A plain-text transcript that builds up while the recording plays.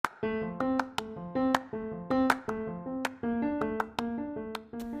Have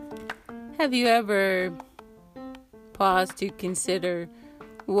you ever paused to consider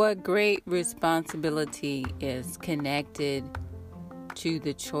what great responsibility is connected to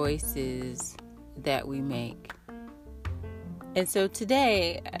the choices that we make? And so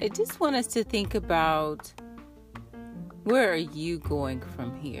today, I just want us to think about, where are you going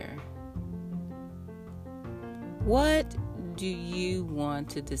from here? What do you want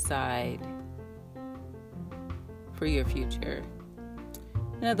to decide for your future?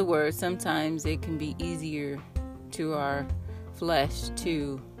 In other words, sometimes it can be easier to our flesh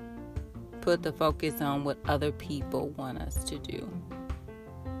to put the focus on what other people want us to do.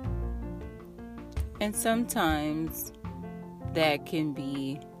 And sometimes that can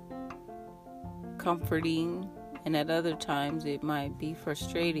be comforting, and at other times it might be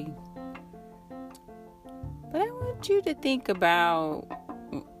frustrating. But I want you to think about,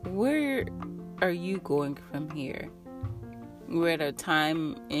 where are you going from here? We're at a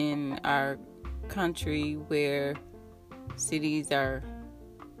time in our country where cities are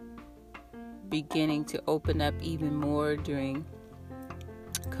beginning to open up even more during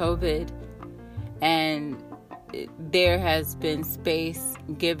COVID, and there has been space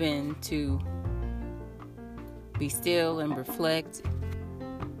given to be still and reflect.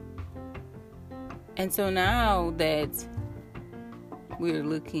 And so now that we're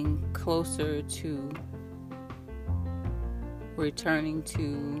looking closer to returning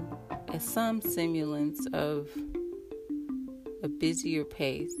to some semblance of a busier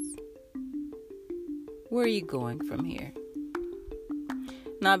pace, where are you going from here?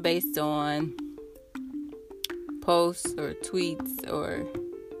 Not based on posts or tweets or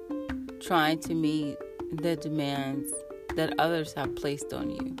trying to meet the demands that others have placed on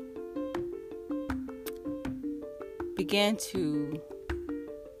you. Begin to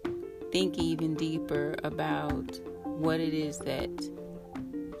think even deeper about what it is that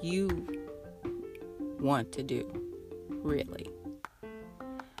you want to do, really.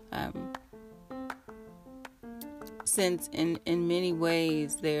 Since in many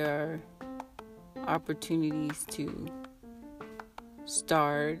ways there are opportunities to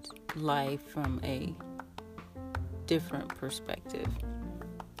start life from a different perspective.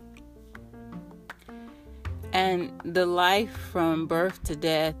 And the life from birth to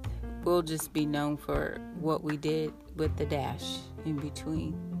death will just be known for what we did with the dash in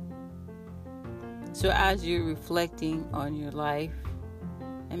between. So as you're reflecting on your life,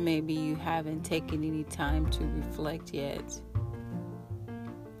 and maybe you haven't taken any time to reflect yet,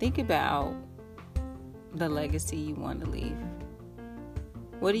 think about the legacy you want to leave.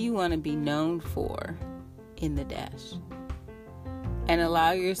 What do you want to be known for in the dash? And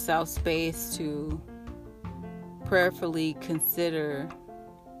allow yourself space to prayerfully consider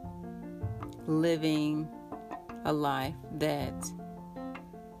living a life that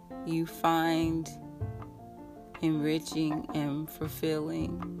you find enriching and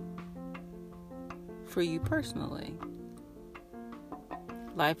fulfilling for you personally.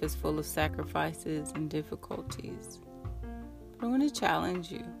 Life is full of sacrifices and difficulties. But I want to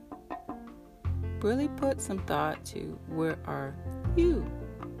challenge you. Really put some thought to, where are you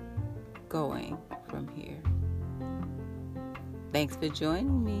going from here? Thanks for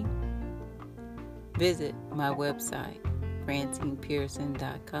joining me. Visit my website,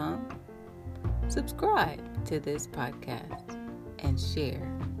 FrancinePearson.com. Subscribe to this podcast and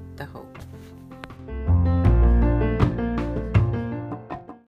share the hope.